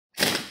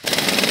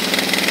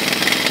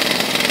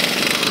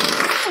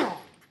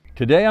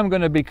Today I'm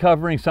going to be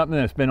covering something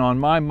that's been on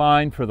my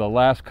mind for the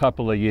last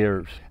couple of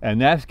years, and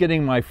that's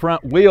getting my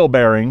front wheel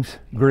bearings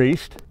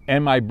greased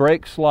and my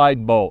brake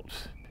slide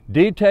bolts.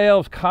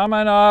 Details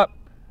coming up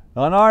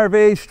on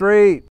RV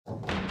Street.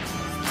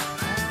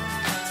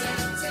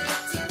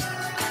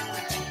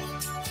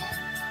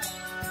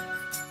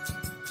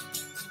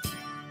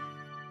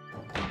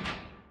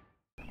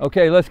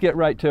 Okay, let's get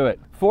right to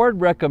it.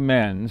 Ford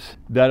recommends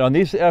that on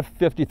these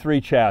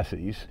F53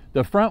 chassis,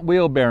 the front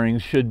wheel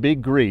bearings should be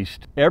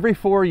greased every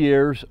 4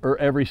 years or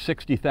every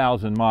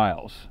 60,000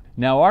 miles.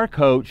 Now our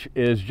coach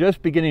is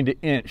just beginning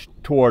to inch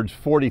towards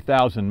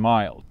 40,000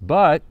 miles,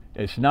 but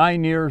it's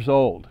 9 years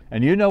old.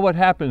 And you know what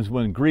happens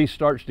when grease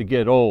starts to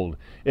get old.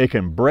 It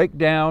can break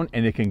down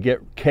and it can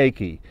get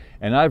cakey.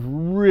 And I've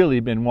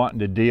really been wanting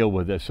to deal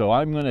with this, so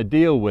I'm going to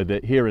deal with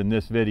it here in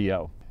this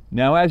video.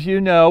 Now, as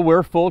you know,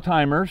 we're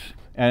full-timers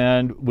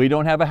and we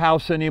don't have a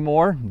house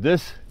anymore.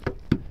 This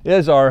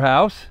is our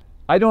house.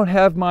 I don't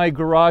have my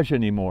garage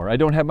anymore. I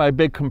don't have my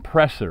big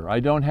compressor.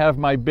 I don't have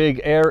my big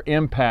air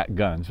impact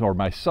guns or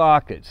my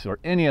sockets or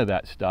any of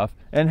that stuff.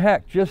 And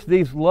heck, just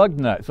these lug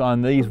nuts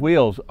on these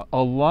wheels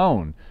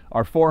alone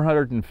are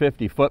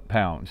 450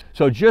 foot-pounds.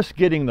 So just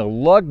getting the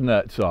lug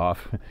nuts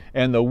off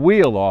and the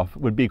wheel off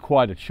would be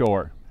quite a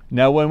chore.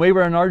 Now, when we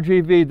were in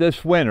RGV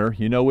this winter,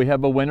 you know we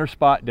have a winter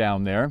spot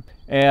down there,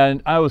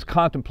 and I was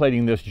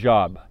contemplating this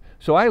job.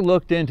 So I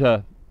looked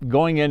into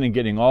going in and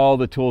getting all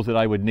the tools that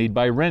I would need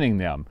by renting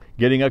them.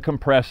 Getting a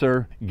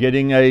compressor,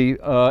 getting a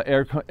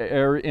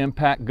air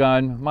impact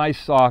gun, my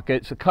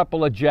sockets, a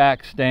couple of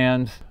jack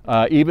stands,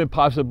 even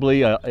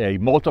possibly a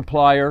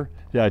multiplier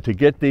to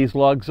get these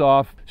lugs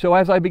off. So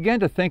as I began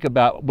to think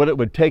about what it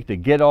would take to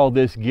get all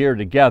this gear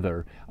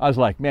together, I was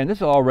like, man,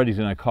 this already is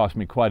going to cost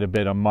me quite a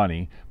bit of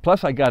money.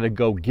 Plus I got to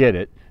go get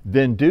it,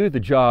 then do the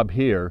job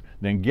here,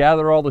 then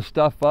gather all the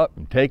stuff up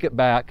and take it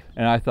back.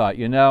 And I thought,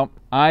 you know,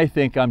 I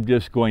think I'm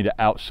just going to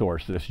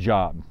outsource this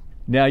job.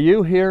 Now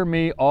you hear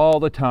me all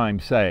the time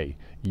say,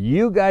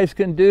 you guys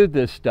can do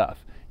this stuff.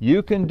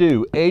 You can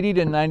do 80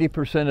 to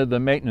 90% of the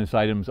maintenance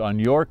items on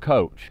your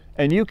coach,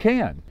 and you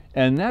can.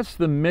 And that's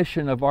the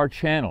mission of our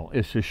channel,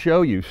 is to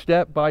show you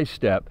step by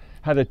step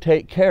how to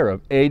take care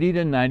of 80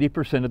 to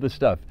 90% of the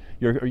stuff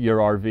your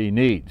RV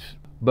needs.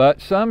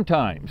 But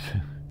sometimes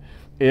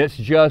it's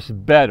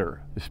just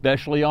better,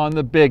 especially on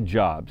the big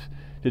jobs,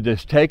 to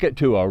just take it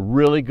to a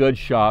really good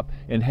shop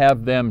and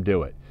have them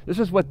do it. This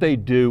is what they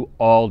do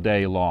all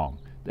day long.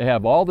 They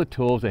have all the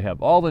tools, they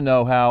have all the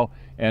know-how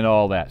and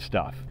all that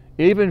stuff.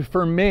 Even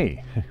for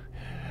me,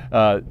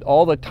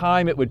 all the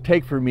time it would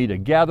take for me to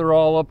gather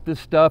all up this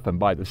stuff and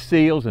buy the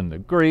seals and the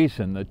grease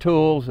and the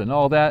tools and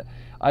all that,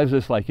 I was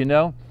just like, you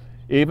know,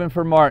 even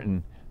for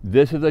Martin,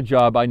 this is a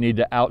job I need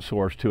to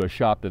outsource to a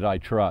shop that I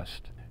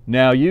trust.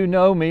 Now, you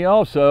know me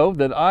also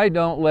that I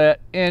don't let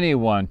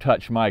anyone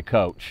touch my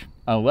coach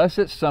unless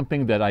it's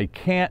something that I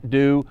can't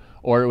do,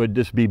 or it would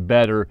just be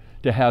better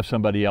to have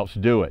somebody else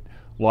do it,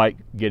 like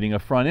getting a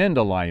front end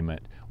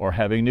alignment or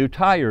having new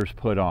tires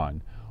put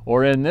on,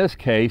 or in this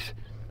case,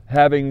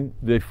 having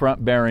the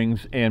front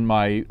bearings and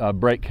my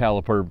brake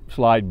caliper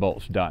slide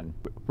bolts done.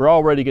 We're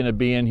already going to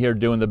be in here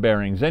doing the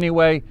bearings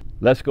anyway.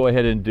 Let's go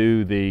ahead and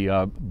do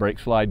the brake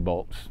slide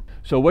bolts.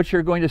 So what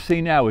you're going to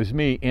see now is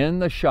me in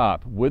the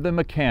shop with the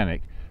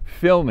mechanic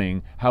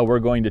filming how we're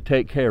going to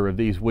take care of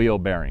these wheel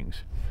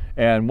bearings.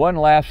 And one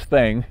last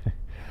thing,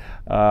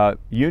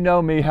 you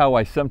know me how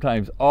I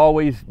sometimes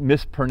always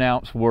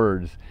mispronounce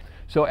words.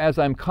 So as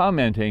I'm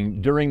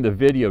commenting during the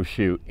video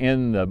shoot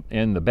in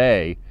the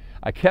bay,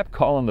 I kept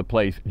calling the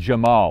place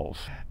JAMAIL'S,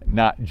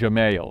 not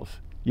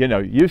JAMAIL'S. You know,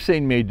 you've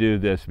seen me do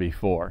this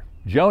before.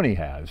 Joni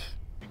has.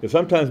 Because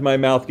sometimes my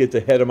mouth gets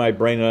ahead of my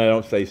brain and I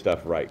don't say stuff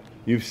right.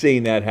 You've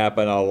seen that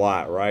happen a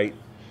lot, right?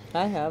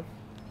 I have.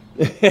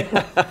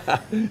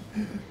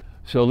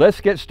 So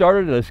let's get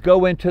started. Let's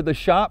go into the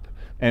shop.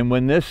 And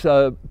when this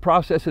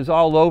process is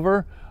all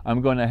over,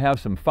 I'm going to have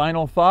some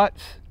final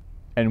thoughts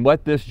and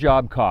what this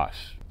job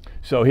costs.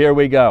 So here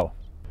we go.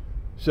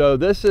 So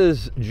this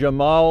is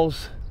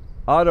JAMAIL'S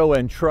Auto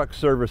and Truck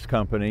Service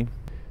Company.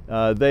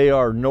 They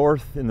are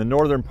in the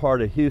northern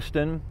part of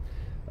Houston,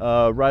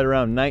 right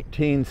around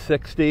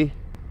 1960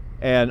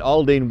 and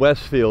Aldine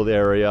Westfield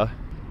area.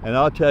 And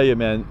I'll tell you,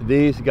 man,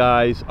 these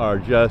guys are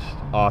just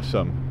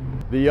awesome.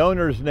 The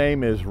owner's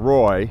name is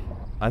Roy.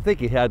 I think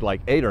he had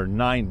like 8 or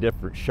 9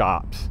 different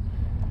shops.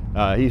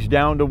 He's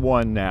down to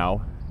 1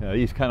 now.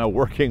 He's kind of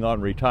working on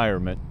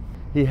retirement.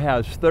 He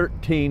has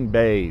 13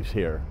 bays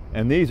here,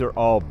 and these are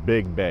all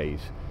big bays.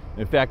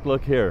 In fact,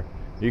 look here.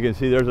 You can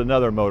see there's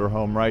another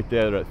motorhome right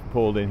there that's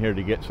pulled in here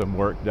to get some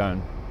work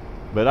done.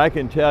 But I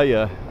can tell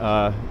you,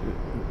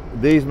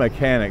 these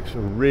mechanics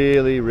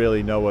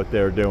really know what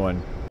they're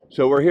doing.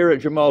 So we're here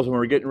at JAMAIL'S and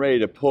we're getting ready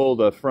to pull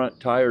the front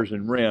tires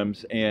and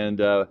rims, and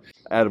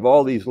out of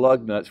all these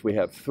lug nuts, we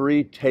have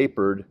 3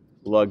 tapered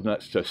lug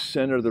nuts to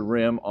center the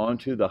rim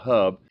onto the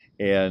hub,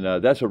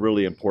 and that's a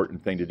really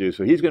important thing to do.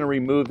 So he's going to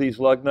remove these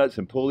lug nuts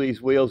and pull these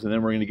wheels, and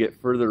then we're going to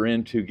get further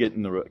into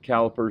getting the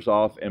calipers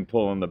off and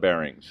pulling the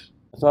bearings.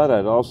 I thought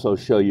I'd also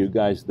show you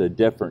guys the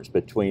difference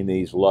between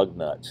these lug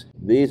nuts.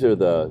 These are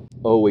the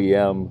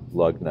OEM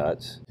lug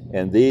nuts,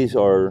 and these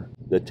are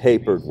the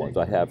tapered ones.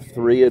 I have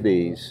 3 of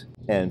these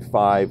and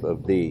 5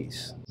 of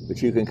these.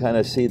 But you can kind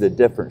of see the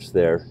difference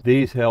there.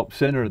 These help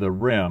center the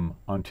rim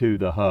onto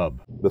the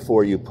hub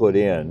before you put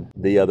in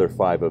the other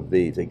 5 of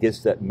these. It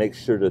gets that, make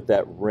sure that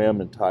that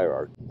rim and tire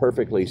are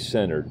perfectly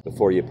centered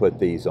before you put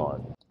these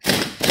on.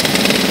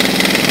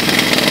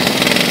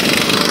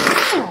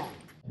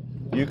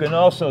 You can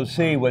also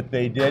see what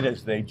they did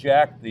is they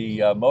jacked the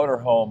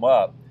motorhome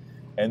up,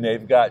 and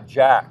they've got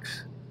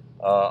jacks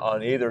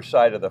on either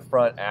side of the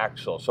front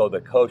axle, so the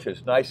coach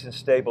is nice and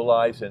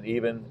stabilized and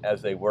even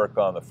as they work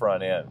on the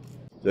front end.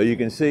 So you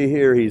can see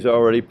here he's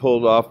already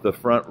pulled off the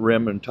front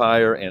rim and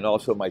tire and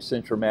also my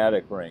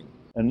centromatic ring.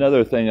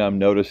 Another thing I'm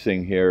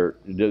noticing here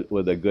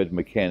with a good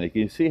mechanic,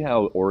 you see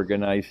how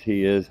organized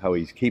he is, how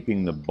he's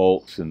keeping the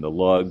bolts and the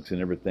lugs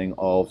and everything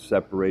all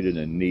separated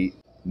and neat.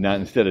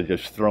 Not instead of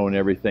just throwing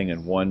everything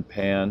in one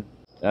pan.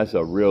 That's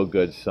a real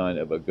good sign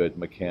of a good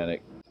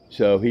mechanic.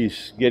 So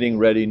he's getting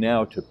ready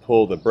now to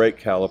pull the brake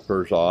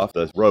calipers off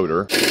the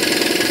rotor.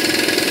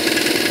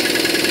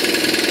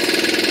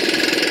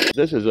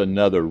 This is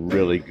another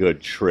really good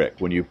trick.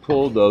 When you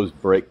pull those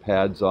brake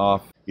pads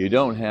off, you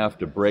don't have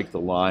to break the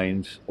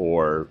lines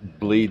or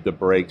bleed the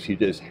brakes. You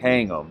just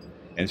hang them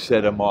and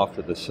set them off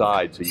to the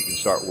side so you can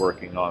start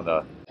working on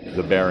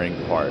the bearing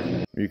part.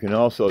 You can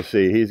also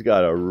see he's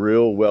got a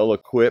real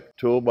well-equipped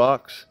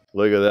toolbox.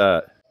 Look at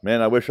that.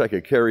 Man, I wish I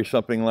could carry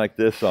something like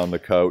this on the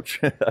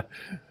coach.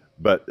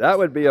 But that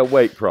would be a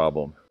weight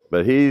problem.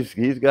 But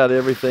he's got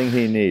everything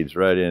he needs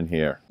right in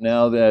here.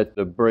 Now that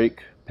the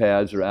brake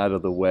pads are out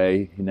of the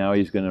way, now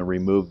he's going to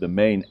remove the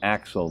main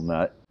axle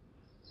nut.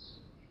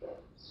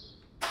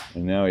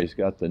 And now he's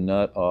got the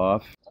nut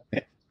off.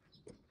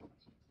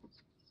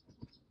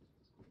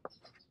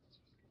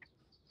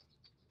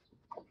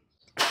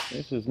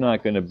 This is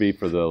not going to be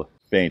for the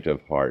faint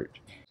of heart.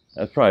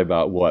 That's probably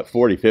about, what,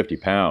 40, 50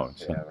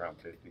 pounds? Yeah, around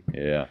 50.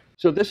 Yeah.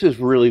 So this is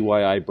really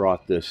why I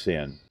brought this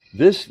in.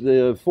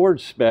 The Ford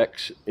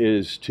specs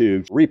is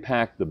to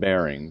repack the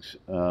bearings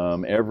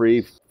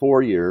every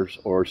 4 years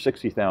or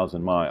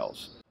 60,000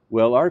 miles.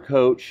 Well, our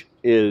coach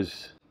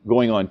is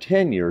going on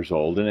 10 years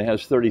old and it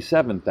has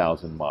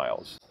 37,000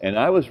 miles. And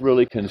I was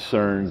really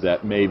concerned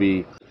that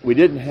maybe we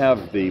didn't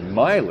have the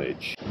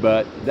mileage,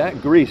 but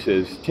that grease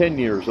is 10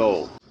 years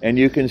old. And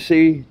you can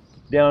see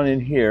down in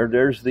here,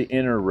 there's the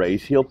inner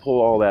race. He'll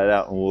pull all that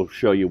out and we'll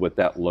show you what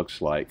that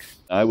looks like.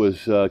 I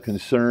was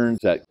concerned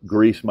that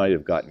grease might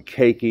have gotten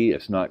cakey.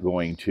 It's not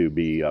going to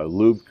be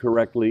lubed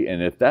correctly.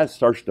 And if that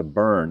starts to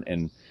burn,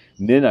 and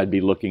then I'd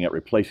be looking at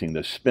replacing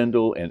the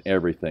spindle and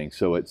everything.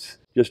 So it's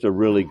just a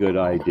really good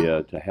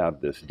idea to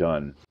have this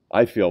done.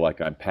 I feel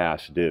like I'm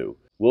past due.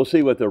 We'll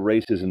see what the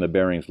races and the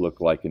bearings look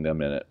like in a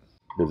minute.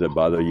 Does it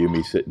bother you,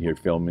 me sitting here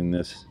filming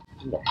this?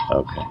 No.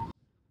 Okay.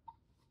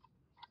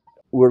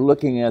 We're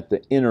looking at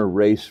the inner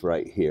race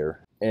right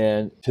here.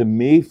 And to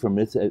me, from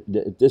at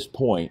this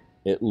point,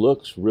 it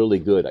looks really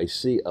good. I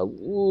see a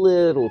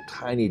little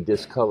tiny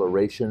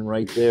discoloration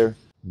right there,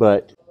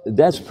 but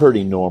that's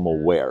pretty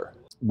normal wear.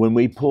 When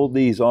we pull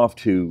these off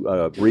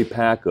to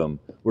repack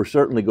them, we're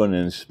certainly going to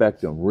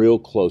inspect them real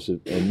close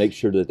and make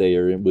sure that they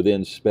are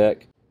within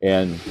spec.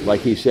 And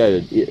like he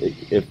said,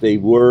 if they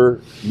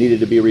needed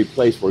to be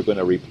replaced, we're going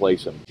to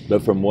replace them.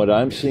 But from what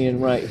I'm seeing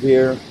right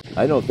here,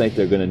 I don't think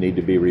they're going to need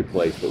to be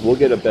replaced, but we'll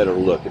get a better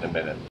look in a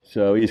minute.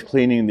 So he's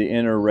cleaning the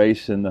inner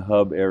race in the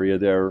hub area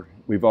there.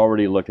 We've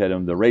already looked at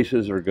them. The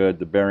races are good,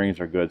 the bearings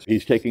are good.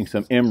 He's taking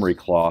some emery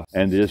cloth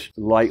and just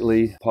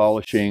lightly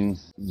polishing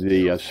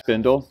the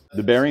spindle.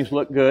 The bearings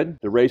look good,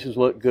 the races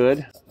look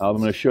good. I'm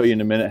going to show you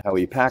in a minute how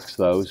he packs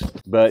those.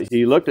 But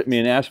he looked at me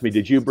and asked me,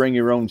 did you bring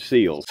your own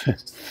seals?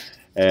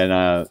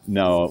 And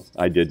no,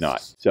 I did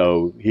not.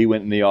 So he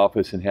went in the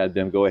office and had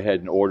them go ahead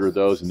and order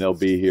those, and they'll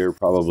be here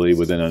probably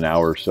within an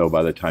hour or so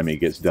by the time he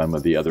gets done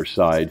with the other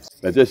side.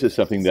 But this is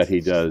something that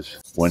he does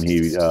when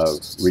he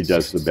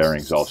redoes the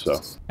bearings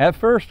also. At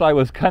first, I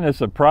was kind of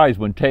surprised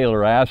when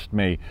Taylor asked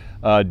me,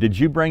 did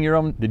you bring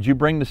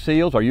the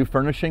seals? Are you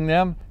furnishing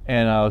them?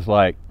 And I was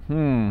like,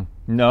 no,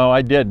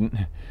 I didn't.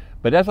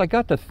 But as I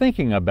got to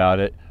thinking about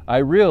it, I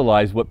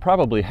realized what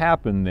probably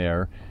happened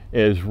there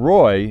is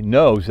Roy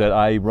knows that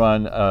I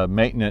run a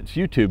maintenance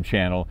YouTube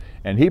channel,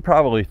 and he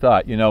probably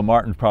thought, you know,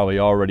 Martin's probably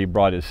already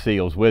brought his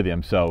seals with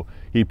him, so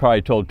he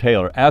probably told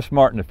Taylor, ask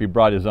Martin if he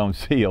brought his own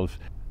seals.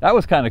 That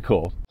was kind of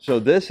cool. So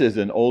this is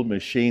an old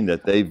machine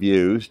that they've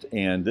used,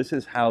 and this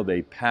is how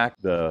they pack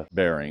the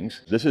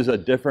bearings. This is a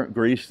different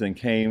grease than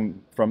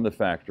came from the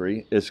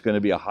factory. It's going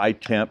to be a high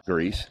temp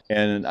grease,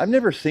 and I've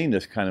never seen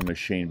this kind of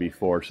machine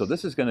before, so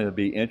this is going to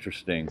be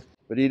interesting.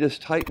 But he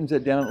just tightens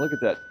it down. Look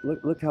at that.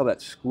 Look how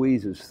that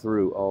squeezes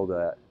through all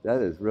that.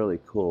 That is really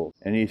cool.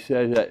 And he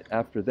said that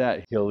after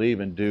that, he'll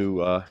even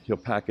he'll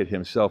pack it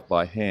himself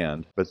by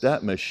hand. But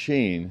that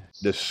machine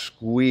just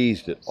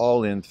squeezed it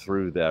all in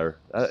through there.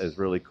 That is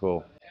really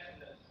cool.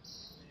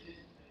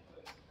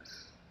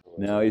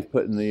 Now he's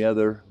putting the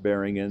other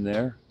bearing in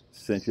there,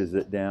 cinches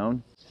it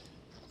down.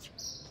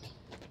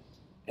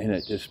 and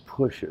it just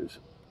pushes.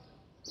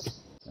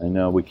 I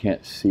know we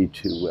can't see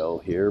too well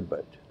here,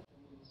 but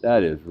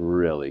that is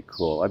really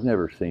cool. I've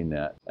never seen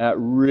that. That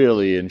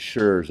really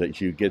ensures that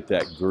you get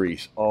that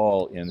grease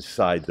all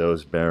inside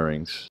those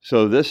bearings.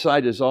 So this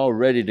side is all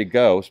ready to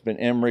go. It's been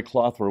emery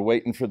cloth. We're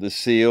waiting for the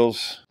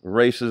seals. The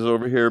races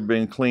over here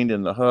being cleaned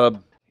in the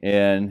hub.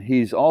 And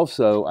he's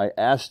also, I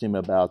asked him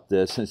about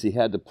this since he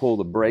had to pull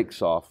the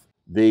brakes off,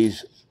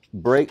 these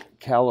brake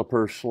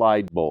caliper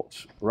slide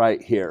bolts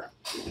right here.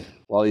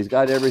 While he's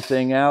got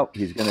everything out,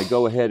 he's going to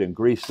go ahead and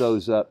grease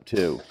those up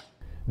too.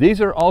 These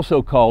are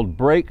also called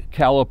brake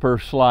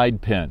caliper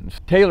slide pins.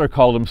 Taylor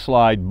called them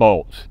slide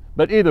bolts,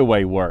 but either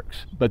way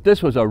works. But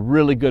this was a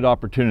really good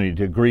opportunity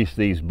to grease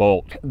these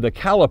bolts. The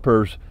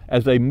calipers,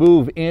 as they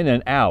move in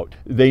and out,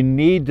 they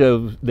need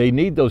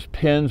those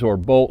pins or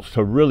bolts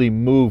to really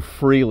move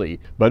freely.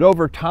 But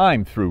over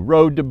time, through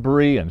road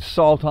debris and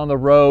salt on the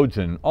roads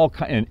and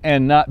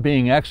and not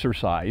being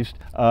exercised,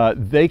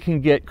 they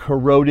can get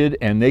corroded,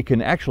 and they can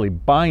actually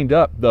bind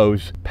up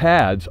those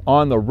pads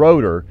on the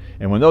rotor.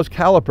 And when those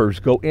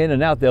calipers go in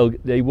and out,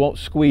 they won't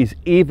squeeze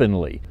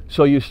evenly.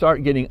 So you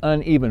start getting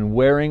uneven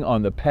wearing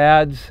on the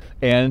pads,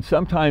 and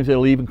sometimes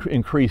it'll even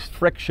increase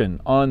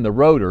friction on the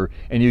rotor,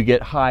 and you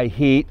get high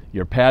heat,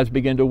 your pads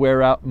begin to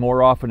wear out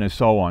more often, and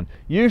so on.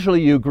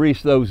 Usually you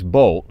grease those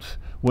bolts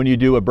when you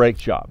do a brake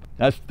job.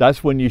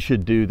 That's when you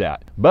should do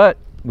that. But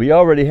we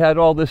already had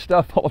all this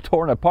stuff all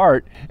torn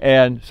apart,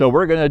 and so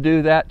we're going to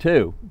do that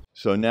too.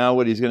 So now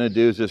what he's going to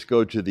do is just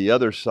go to the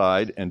other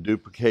side and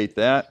duplicate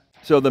that.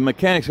 So the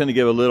mechanic's going to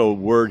give a little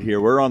word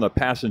here. We're on the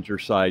passenger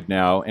side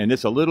now, and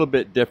it's a little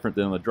bit different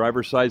than on the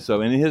driver's side.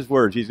 So in his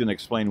words, he's going to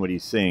explain what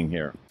he's seeing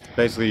here.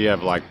 Basically, you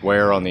have like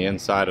wear on the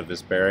inside of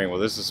this bearing. Well,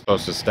 this is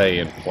supposed to stay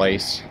in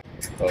place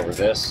over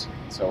this.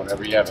 So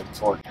whenever you have it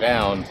torqued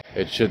down,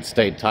 it should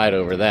stay tight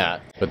over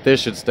that. But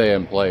this should stay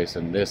in place,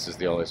 and this is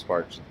the only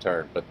part that should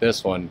turn. But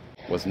this one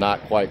was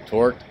not quite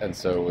torqued, and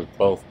so it was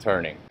both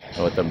turning.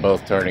 And with them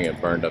both turning,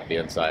 it burned up the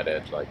inside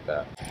edge like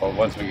that. But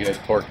once we get it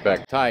torqued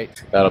back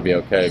tight, that'll be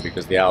okay,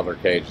 because the outer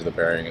cage of the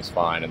bearing is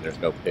fine and there's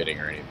no pitting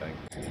or anything.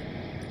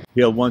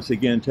 He'll once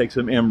again take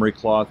some emery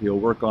cloth. He'll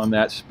work on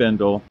that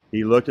spindle.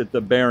 He looked at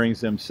the bearings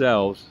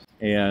themselves,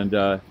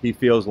 and he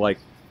feels like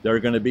they're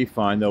going to be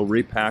fine. They'll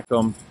repack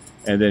them,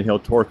 and then he'll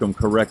torque them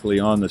correctly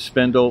on the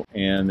spindle,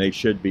 and they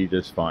should be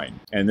just fine.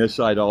 And this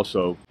side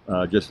also,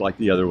 just like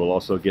the other, will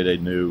also get a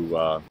new,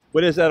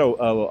 what is that,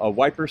 a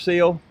wiper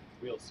seal?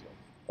 Wheel seal.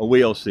 A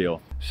wheel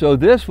seal. So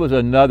this was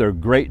another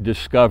great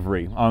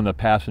discovery on the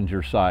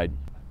passenger side.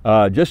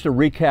 Just to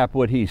recap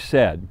what he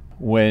said,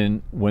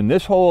 when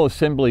this whole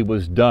assembly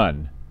was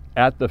done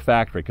at the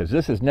factory, because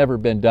this has never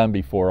been done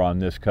before on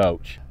this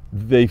coach,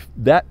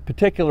 that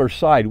particular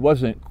side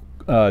wasn't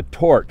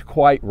torqued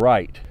quite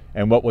right.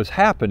 And what was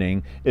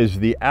happening is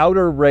the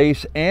outer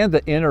race and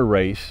the inner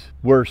race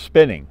were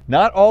spinning.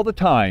 Not all the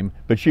time,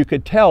 but you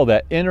could tell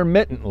that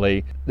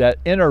intermittently that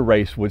inner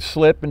race would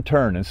slip and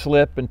turn and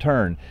slip and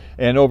turn.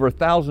 And over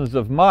thousands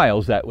of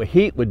miles, that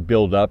heat would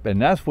build up, and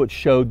that's what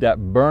showed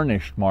that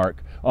burnish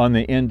mark on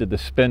the end of the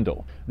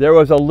spindle. There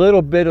was a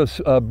little bit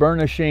of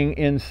burnishing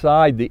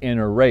inside the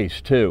inner race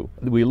too.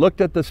 We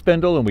looked at the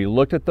spindle and we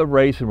looked at the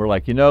race, and we're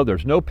like, you know,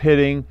 there's no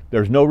pitting,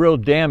 there's no real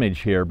damage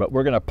here, but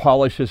we're going to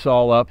polish this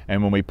all up,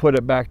 and when we put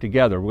it back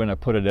together, we're going to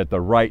put it at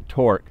the right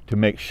torque to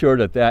make sure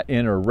that that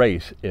inner race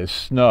is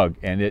snug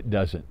and it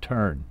doesn't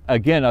turn.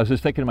 Again, I was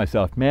just thinking to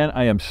myself, man,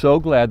 I am so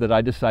glad that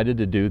I decided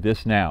to do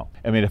this now.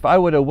 I mean, if I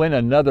would have went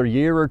another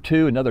year or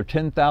two, another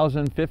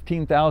 10,000,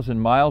 15,000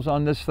 miles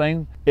on this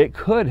thing, it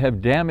could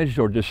have damaged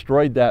or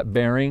destroyed that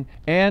bearing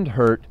and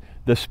hurt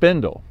the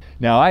spindle.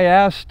 Now, I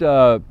asked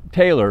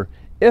Taylor,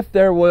 if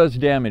there was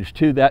damage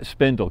to that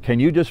spindle, can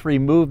you just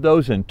remove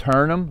those and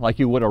turn them like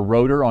you would a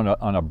rotor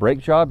on a brake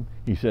job?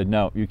 He said,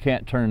 no, you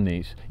can't turn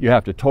these. You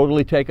have to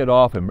totally take it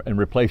off and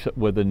replace it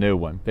with a new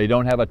one. They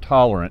don't have a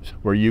tolerance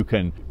where you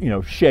can, you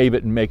know, shave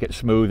it and make it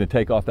smooth and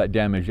take off that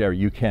damaged area.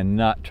 You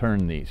cannot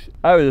turn these.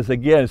 I was,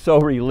 again, so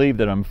relieved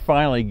that I'm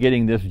finally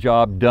getting this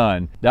job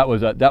done. That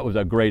was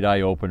a great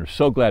eye-opener.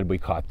 So glad we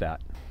caught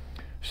that.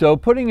 So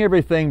putting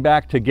everything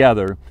back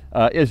together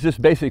is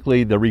just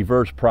basically the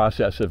reverse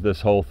process of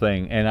this whole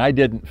thing, and I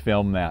didn't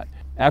film that.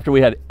 After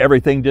we had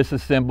everything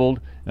disassembled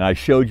and I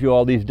showed you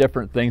all these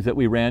different things that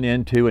we ran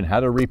into and how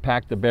to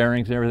repack the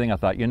bearings and everything, I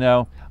thought, you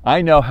know,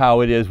 I know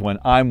how it is when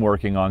I'm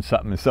working on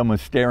something and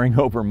someone's staring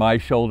over my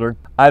shoulder.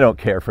 I don't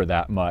care for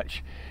that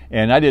much.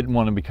 And I didn't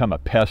want to become a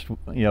pest,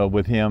 you know,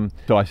 with him.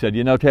 So I said,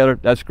 you know, Taylor,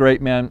 that's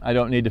great, man. I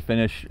don't need to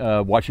finish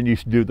watching you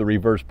do the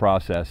reverse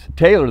process.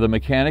 Taylor, the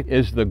mechanic,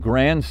 is the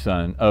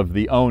grandson of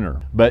the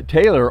owner. But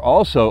Taylor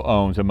also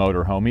owns a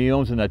motorhome. He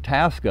owns an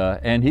Itasca,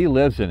 and he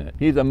lives in it.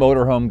 He's a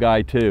motorhome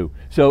guy, too.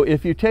 So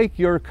if you take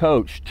your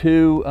coach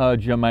to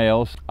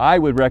JAMAIL'S, I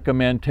would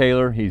recommend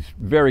Taylor. He's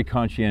very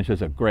conscientious,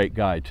 a great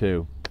guy,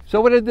 too. So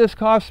what did this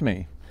cost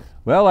me?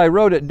 Well, I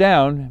wrote it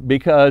down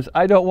because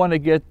I don't want to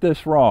get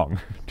this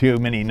wrong. Too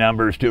many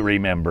numbers to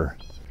remember.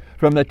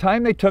 From the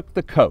time they took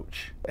the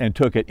coach and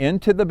took it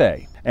into the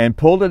bay and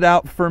pulled it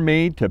out for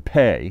me to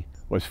pay,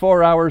 was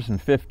 4 hours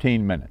and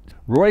 15 minutes.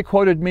 Roy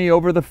quoted me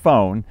over the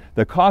phone,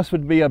 the cost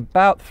would be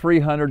about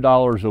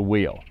 $300 a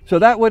wheel. So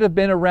that would have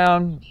been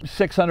around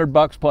 600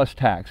 bucks plus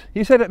tax.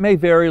 He said it may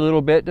vary a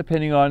little bit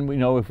depending on, you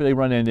know, if they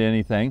run into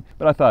anything.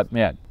 But I thought,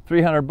 man,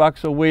 300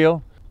 bucks a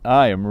wheel,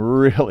 I am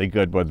really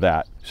good with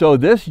that. So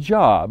this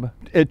job,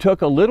 it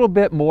took a little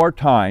bit more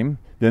time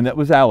than that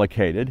was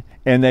allocated,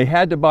 and they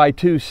had to buy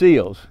 2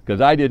 seals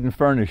because I didn't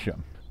furnish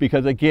them.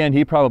 Because again,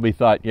 he probably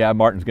thought, yeah,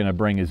 Martin's going to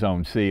bring his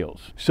own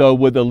seals. So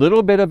with a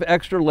little bit of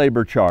extra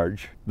labor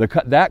charge,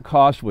 that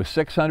cost was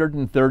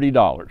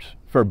 $630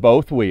 for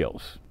both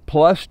wheels,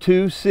 plus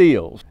 2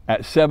 seals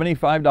at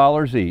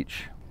 $75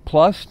 each,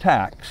 plus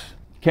tax,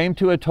 came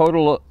to a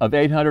total of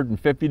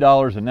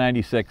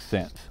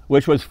 $850.96,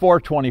 which was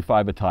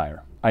 $425 a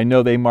tire. I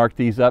know they marked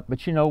these up,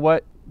 but you know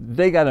what?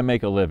 They got to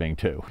make a living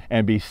too.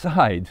 And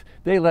besides,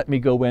 they let me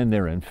go in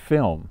there and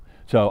film.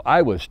 So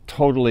I was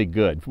totally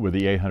good with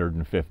the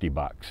 850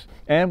 bucks.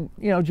 And,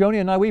 you know,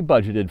 Joni and I, we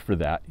budgeted for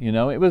that. You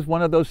know, it was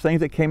one of those things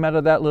that came out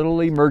of that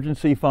little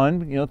emergency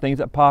fund, you know, things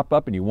that pop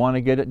up and you want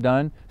to get it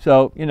done.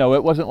 So, you know,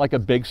 it wasn't like a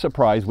big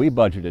surprise. We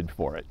budgeted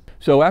for it.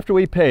 So after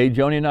we paid,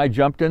 Joni and I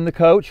jumped in the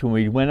coach and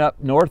we went up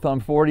north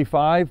on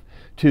 45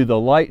 to the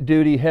light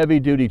duty, heavy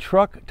duty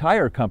truck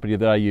tire company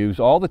that I use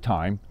all the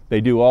time. They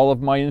do all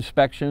of my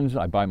inspections.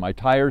 I buy my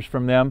tires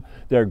from them.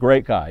 They're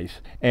great guys.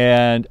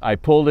 And I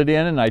pulled it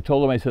in and I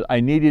told them, I said, I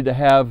needed to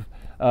have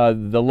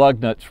the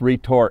lug nuts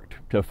retorqued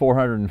to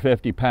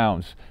 450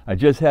 pounds. I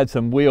just had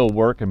some wheel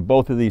work and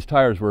both of these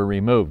tires were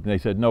removed. And they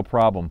said, no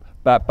problem.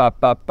 Bop, bop,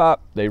 bop,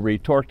 bop. They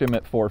retorqued them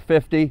at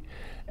 450.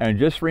 And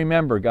just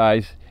remember,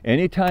 guys,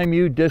 anytime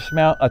you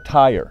dismount a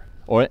tire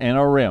and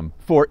a rim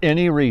for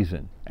any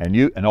reason,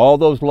 and all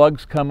those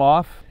lugs come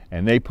off,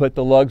 and they put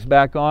the lugs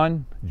back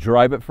on,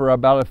 drive it for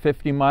about a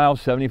 50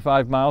 miles,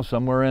 75 miles,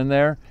 somewhere in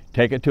there,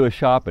 take it to a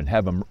shop and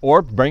have them,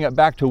 or bring it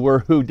back to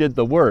who did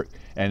the work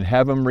and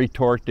have them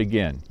retorqued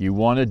again. You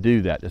want to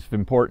do that. It's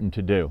important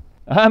to do.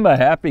 I'm a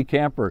happy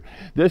camper.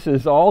 This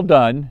is all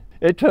done.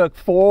 It took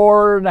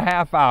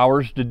 4.5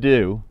 hours to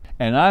do,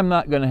 and I'm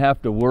not going to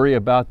have to worry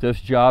about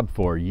this job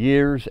for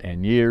years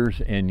and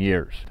years and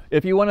years.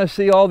 If you want to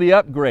see all the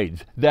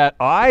upgrades that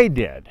I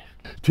did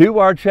to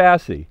our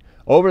chassis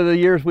over the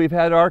years we've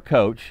had our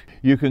coach,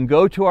 you can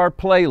go to our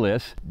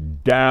playlist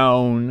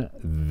down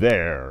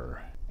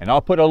there. And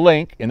I'll put a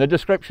link in the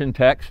description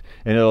text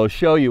and it'll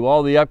show you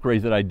all the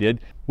upgrades that I did,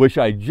 which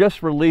I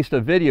just released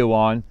a video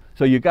on.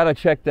 So you got to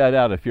check that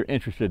out if you're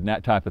interested in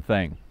that type of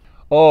thing.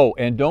 Oh,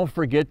 and don't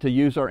forget to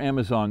use our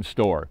Amazon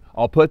store.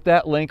 I'll put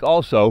that link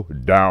also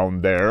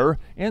down there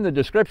in the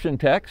description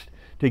text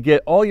to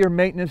get all your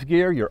maintenance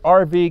gear, your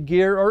RV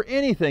gear, or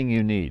anything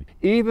you need.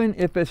 Even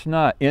if it's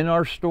not in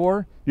our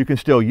store, you can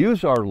still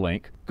use our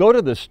link, go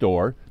to the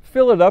store,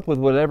 fill it up with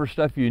whatever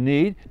stuff you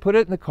need, put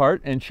it in the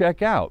cart and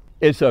check out.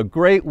 It's a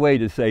great way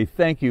to say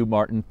thank you,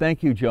 Martin,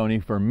 thank you,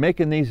 Joni, for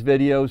making these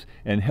videos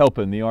and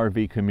helping the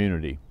RV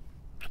community.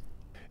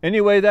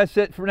 Anyway, that's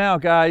it for now,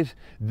 guys.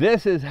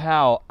 This is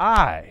how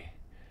I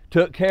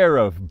took care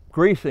of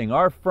greasing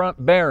our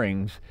front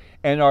bearings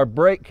and our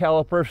brake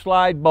caliper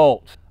slide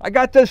bolts. I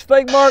got this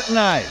thing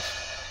Martinized.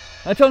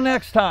 Until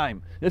next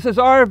time, this is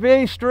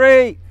RV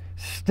Street.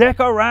 Stick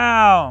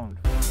around.